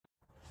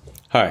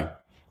Hi,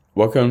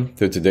 welcome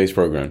to today's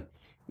program.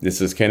 This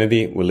is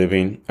Kennedy. We're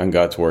living on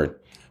God's Word.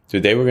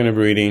 Today we're going to be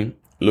reading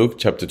Luke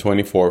chapter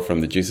 24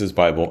 from the Jesus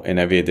Bible,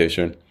 NIV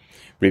edition,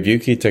 review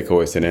key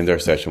takeaways, and end our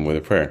session with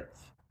a prayer.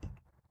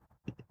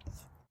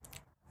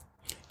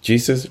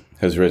 Jesus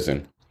has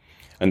risen.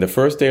 On the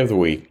first day of the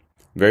week,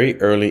 very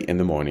early in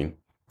the morning,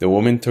 the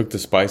women took the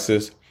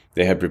spices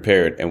they had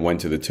prepared and went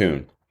to the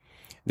tomb.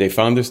 They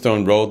found the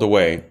stone rolled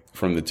away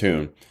from the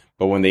tomb,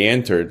 but when they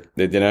entered,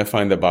 they did not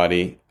find the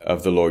body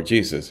of the Lord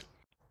Jesus.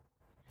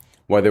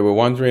 While they were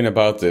wondering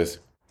about this,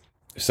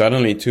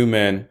 suddenly two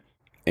men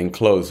in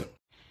clothes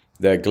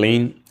that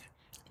gleamed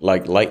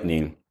like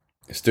lightning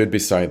stood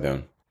beside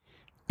them.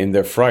 In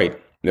their fright,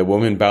 the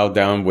women bowed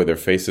down with their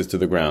faces to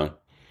the ground.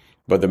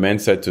 But the men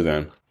said to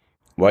them,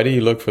 "Why do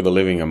you look for the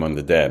living among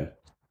the dead?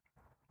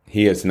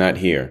 He is not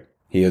here.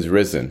 He has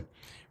risen.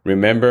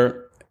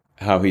 Remember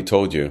how he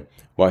told you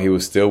while he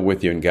was still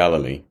with you in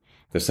Galilee.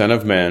 The Son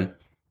of Man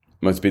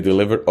must be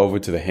delivered over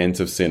to the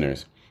hands of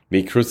sinners,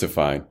 be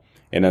crucified,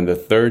 and on the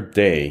third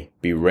day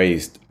be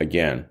raised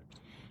again."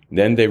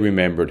 Then they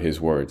remembered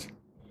his words.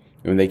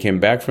 When they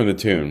came back from the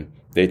tomb,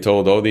 they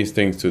told all these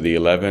things to the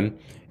 11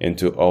 and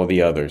to all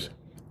the others.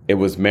 It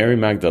was Mary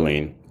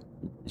Magdalene,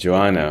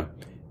 Joanna,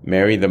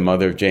 Mary the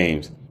mother of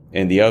James,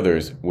 and the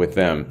others with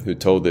them who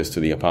told this to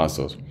the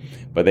apostles.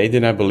 But they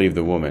did not believe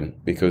the woman,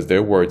 because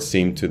their words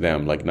seemed to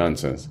them like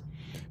nonsense.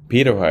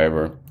 Peter,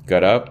 however,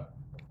 got up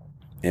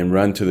and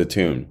ran to the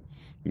tomb.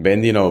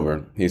 Bending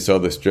over, he saw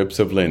the strips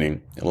of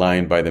linen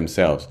lying by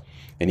themselves,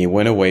 and he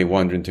went away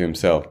wondering to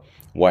himself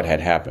what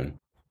had happened.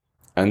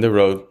 On the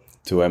road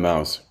to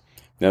Emmaus.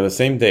 Now the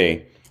same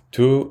day,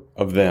 two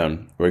of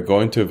them were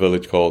going to a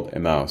village called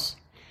Emmaus,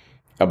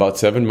 about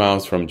 7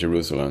 miles from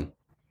Jerusalem.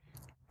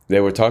 They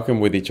were talking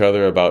with each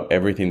other about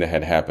everything that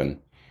had happened.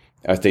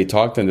 As they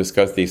talked and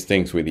discussed these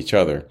things with each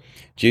other,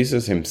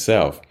 Jesus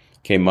himself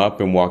came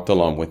up and walked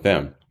along with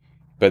them,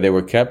 but they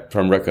were kept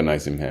from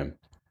recognizing him.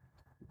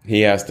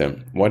 He asked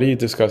them, "What are you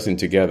discussing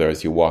together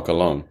as you walk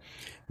along?"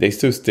 They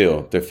stood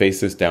still, their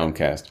faces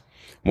downcast.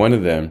 One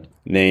of them,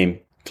 named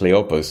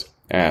Cleopas,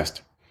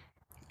 asked,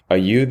 "Are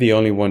you the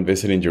only one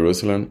visiting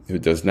Jerusalem who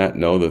does not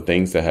know the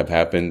things that have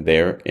happened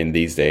there in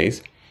these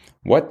days?"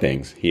 "What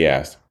things?" he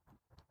asked.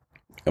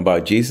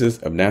 "About Jesus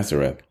of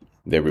Nazareth,"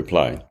 they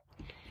replied.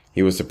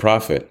 "He was a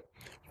prophet,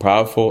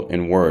 powerful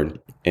in word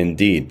and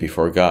deed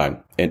before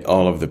God and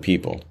all of the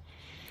people.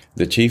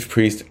 The chief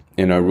priests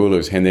and our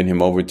rulers handed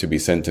him over to be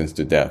sentenced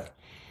to death,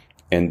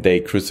 and they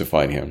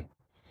crucified him.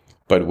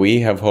 But we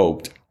have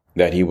hoped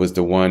that he was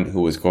the one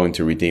who was going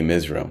to redeem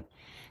Israel.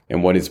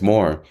 And what is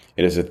more,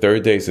 it is the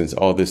third day since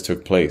all this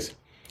took place.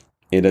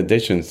 In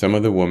addition, some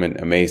of the women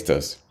amazed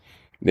us.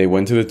 They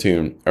went to the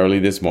tomb early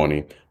this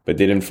morning, but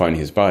didn't find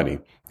his body.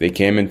 They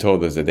came and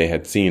told us that they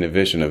had seen a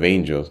vision of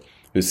angels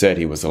who said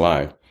he was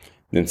alive.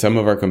 Then some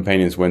of our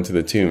companions went to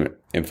the tomb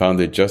and found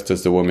it just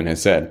as the woman had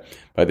said,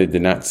 but they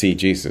did not see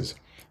Jesus."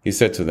 He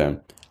said to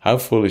them, "How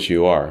foolish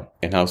you are,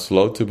 and how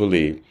slow to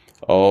believe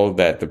all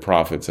that the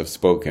prophets have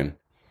spoken.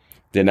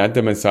 Did not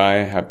the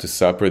Messiah have to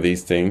suffer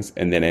these things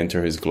and then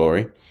enter his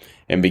glory?"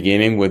 And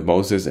beginning with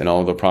Moses and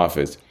all the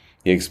prophets,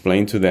 he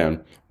explained to them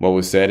what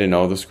was said in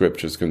all the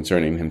scriptures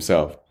concerning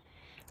himself.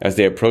 As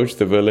they approached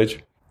the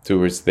village to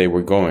which they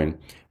were going,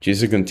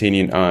 Jesus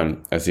continued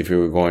on as if he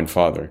were going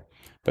farther.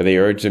 But they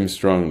urged him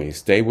strongly,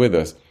 "Stay with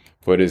us,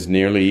 for it is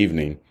nearly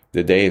evening.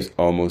 The day is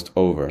almost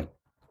over."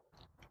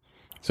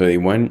 So he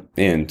went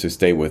in to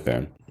stay with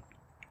them.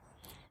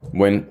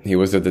 When he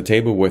was at the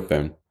table with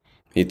them,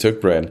 he took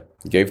bread,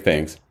 gave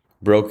thanks,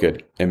 broke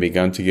it, and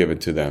began to give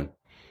it to them.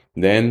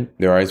 Then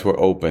their eyes were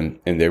opened,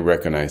 and they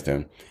recognized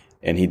him,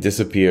 and he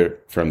disappeared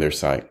from their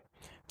sight.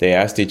 They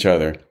asked each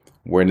other,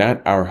 "Were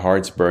not our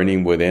hearts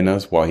burning within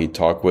us while he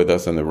talked with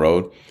us on the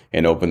road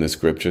and opened the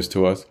scriptures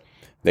to us?"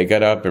 They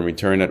got up and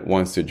returned at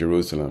once to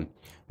Jerusalem.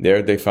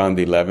 There they found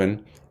the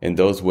 11 and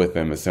those with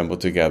them assembled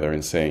together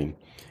and saying,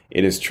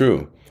 "It is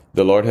true,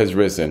 the Lord has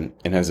risen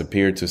and has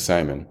appeared to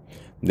Simon."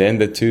 Then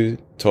the two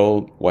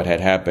told what had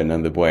happened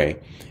on the way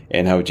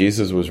and how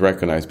Jesus was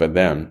recognized by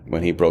them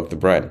when he broke the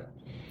bread.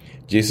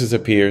 Jesus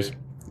appears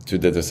to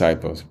the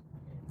disciples.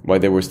 While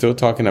they were still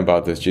talking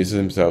about this, Jesus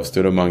himself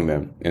stood among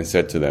them and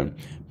said to them,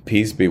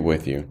 "Peace be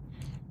with you."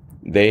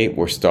 They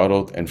were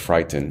startled and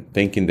frightened,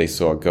 thinking they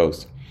saw a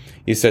ghost.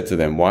 He said to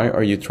them, "Why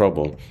are you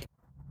troubled?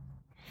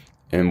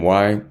 And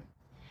why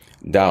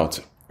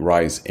doubts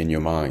rise in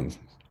your minds?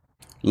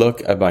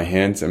 Look at my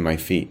hands and my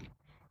feet.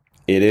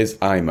 It is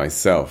I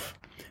myself.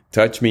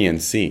 Touch me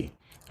and see.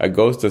 A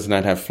ghost does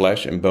not have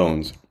flesh and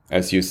bones,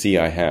 as you see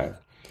I have."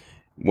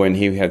 When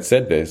he had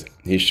said this,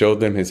 he showed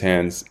them his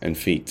hands and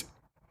feet.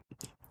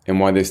 And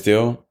while they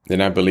still did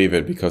not believe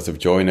it because of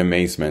joy and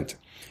amazement,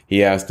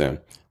 he asked them,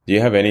 "Do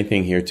you have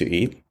anything here to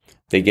eat?"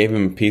 They gave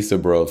him a piece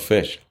of broiled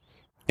fish,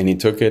 and he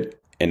took it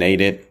and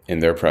ate it in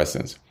their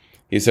presence.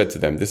 He said to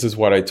them, "This is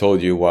what I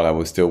told you while I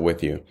was still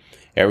with you.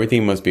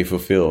 Everything must be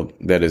fulfilled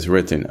that is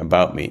written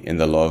about me in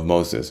the law of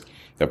Moses,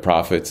 the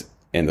prophets,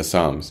 and the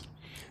Psalms."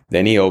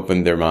 Then he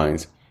opened their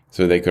minds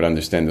so they could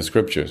understand the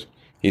scriptures.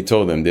 He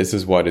told them, "This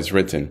is what is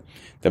written.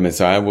 The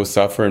Messiah will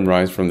suffer and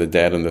rise from the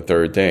dead on the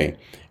third day,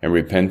 and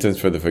repentance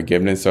for the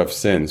forgiveness of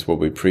sins will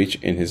be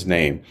preached in his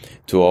name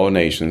to all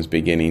nations,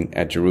 beginning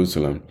at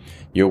Jerusalem.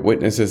 You're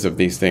witnesses of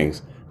these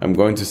things. I'm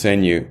going to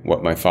send you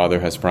what my Father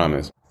has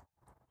promised.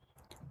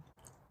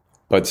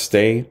 But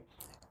stay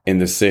in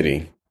the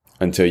city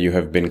until you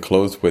have been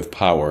clothed with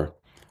power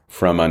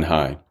from on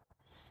high."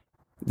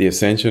 The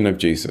ascension of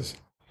Jesus.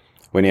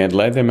 When he had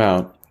led them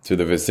out to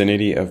the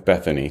vicinity of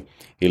Bethany,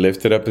 he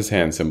lifted up his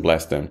hands and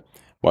blessed them.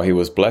 While he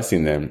was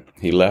blessing them,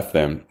 he left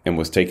them and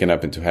was taken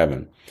up into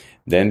heaven.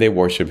 Then they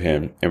worshiped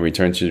him and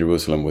returned to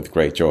Jerusalem with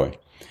great joy.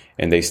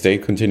 And they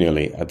stayed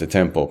continually at the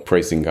temple,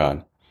 praising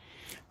God.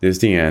 This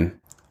is the end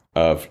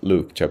of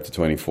Luke chapter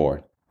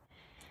 24.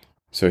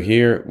 So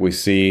here we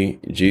see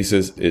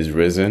Jesus is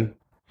risen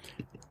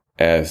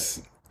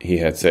as he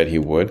had said he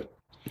would.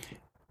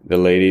 The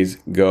ladies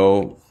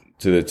go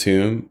to the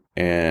tomb,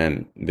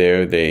 and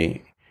there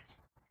they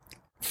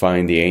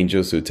find the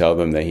angels who tell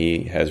them that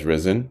he has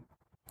risen.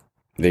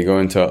 They go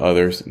and tell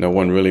others. No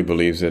one really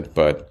believes it,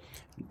 but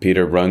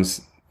Peter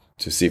runs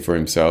to see for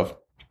himself.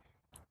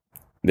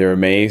 They're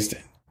amazed.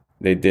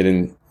 They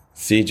didn't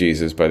see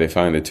Jesus, but they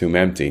find the tomb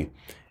empty.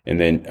 And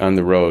then on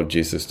the road,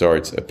 Jesus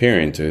starts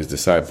appearing to his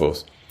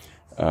disciples.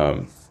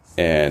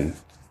 And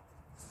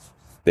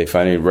they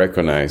finally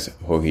recognize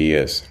who he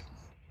is.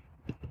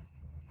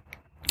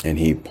 And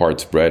he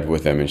parts bread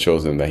with them and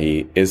shows them that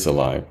he is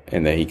alive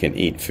and that he can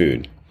eat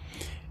food.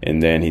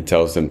 And then he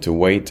tells them to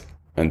wait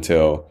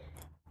until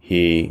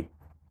he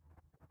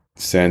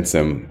sends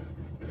them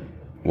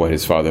what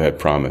his Father had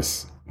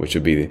promised, which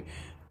would be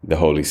the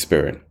Holy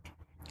Spirit.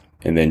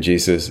 And then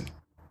Jesus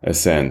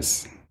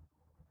ascends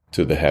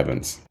to the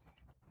heavens.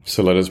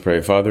 So let us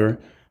pray. Father,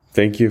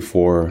 thank you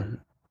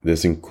for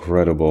this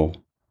incredible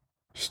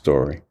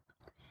story.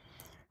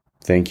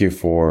 Thank you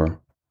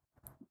for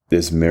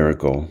this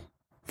miracle,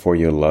 for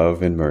your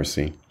love and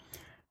mercy,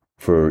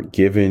 for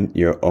giving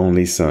your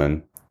only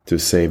Son to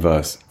save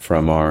us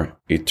from our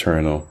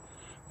eternal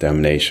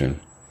damnation,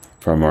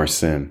 from our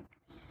sin.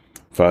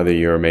 Father,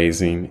 you're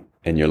amazing,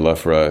 and your love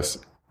for us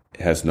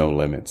has no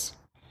limits.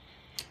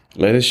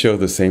 Let us show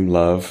the same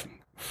love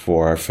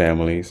for our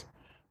families,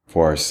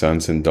 for our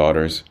sons and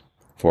daughters,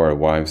 for our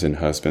wives and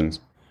husbands.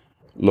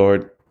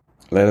 Lord,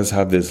 let us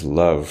have this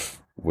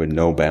love with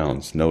no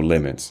bounds, no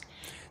limits.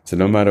 So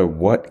no matter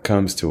what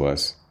comes to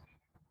us,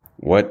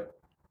 what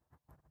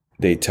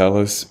they tell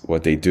us,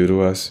 what they do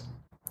to us,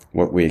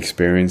 what we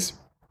experience,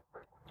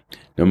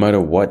 no matter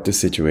what the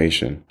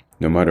situation,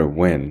 no matter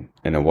when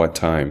and at what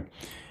time,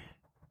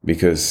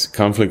 because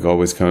conflict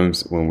always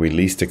comes when we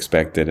least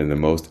expect it in the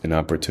most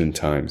inopportune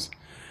times.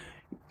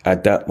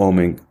 At that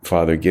moment,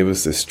 Father, give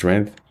us the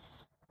strength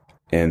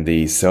and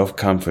the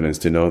self-confidence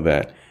to know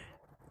that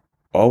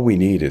all we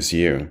need is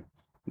you,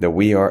 that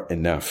we are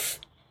enough,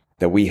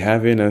 that we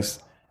have in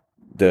us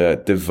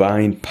the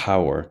divine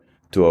power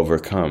to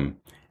overcome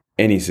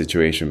any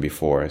situation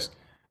before us,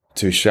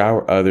 to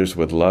shower others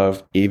with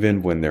love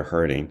even when they're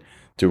hurting,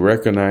 to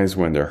recognize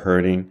when they're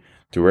hurting,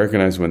 to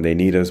recognize when they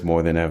need us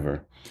more than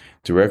ever,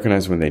 to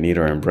recognize when they need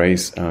our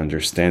embrace, our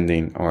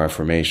understanding, our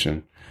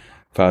affirmation.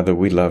 Father,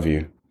 we love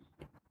you,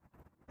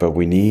 but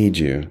we need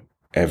you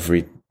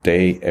every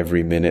day,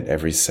 every minute,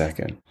 every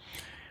second.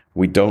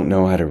 We don't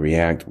know how to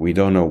react. We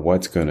don't know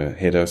what's going to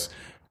hit us.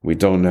 We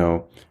don't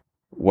know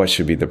what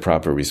should be the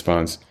proper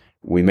response.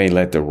 We may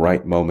let the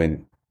right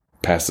moment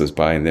pass us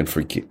by and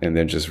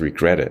then just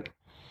regret it.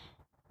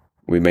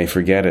 We may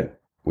forget it.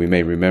 We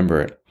may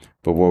remember it,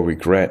 but we'll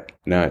regret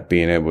not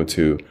being able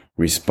to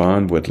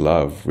respond with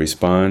love,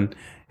 respond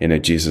in a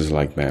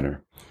Jesus-like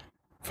manner.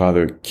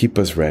 Father, keep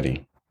us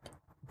ready.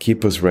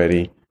 Keep us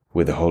ready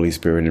with the Holy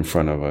Spirit in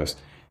front of us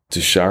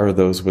to shower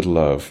those with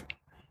love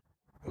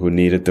who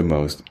need it the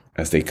most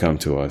as they come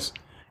to us.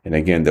 And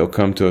again, they'll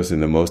come to us in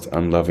the most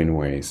unloving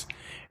ways,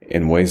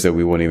 in ways that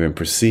we won't even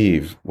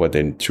perceive what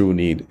their true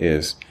need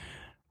is.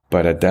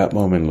 But at that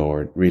moment,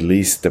 Lord,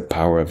 release the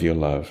power of your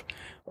love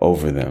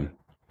over them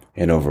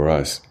and over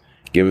us.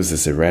 Give us the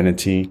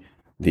serenity,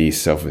 the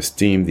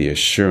self-esteem, the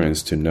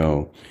assurance to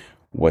know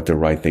what the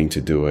right thing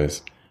to do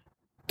is,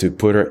 to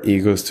put our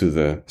egos to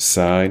the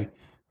side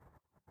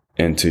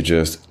and to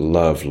just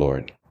love,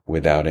 Lord,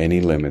 without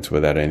any limits,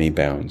 without any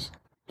bounds,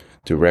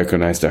 to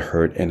recognize the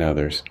hurt in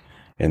others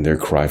and their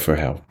cry for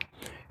help.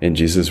 In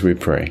Jesus we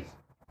pray.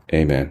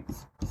 Amen.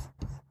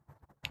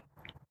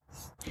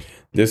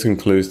 This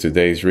concludes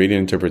today's reading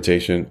and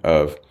interpretation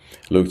of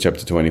Luke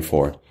chapter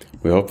 24.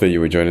 We hope that you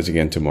will join us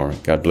again tomorrow.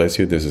 God bless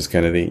you. This is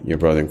Kennedy, your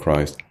brother in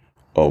Christ,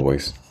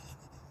 always.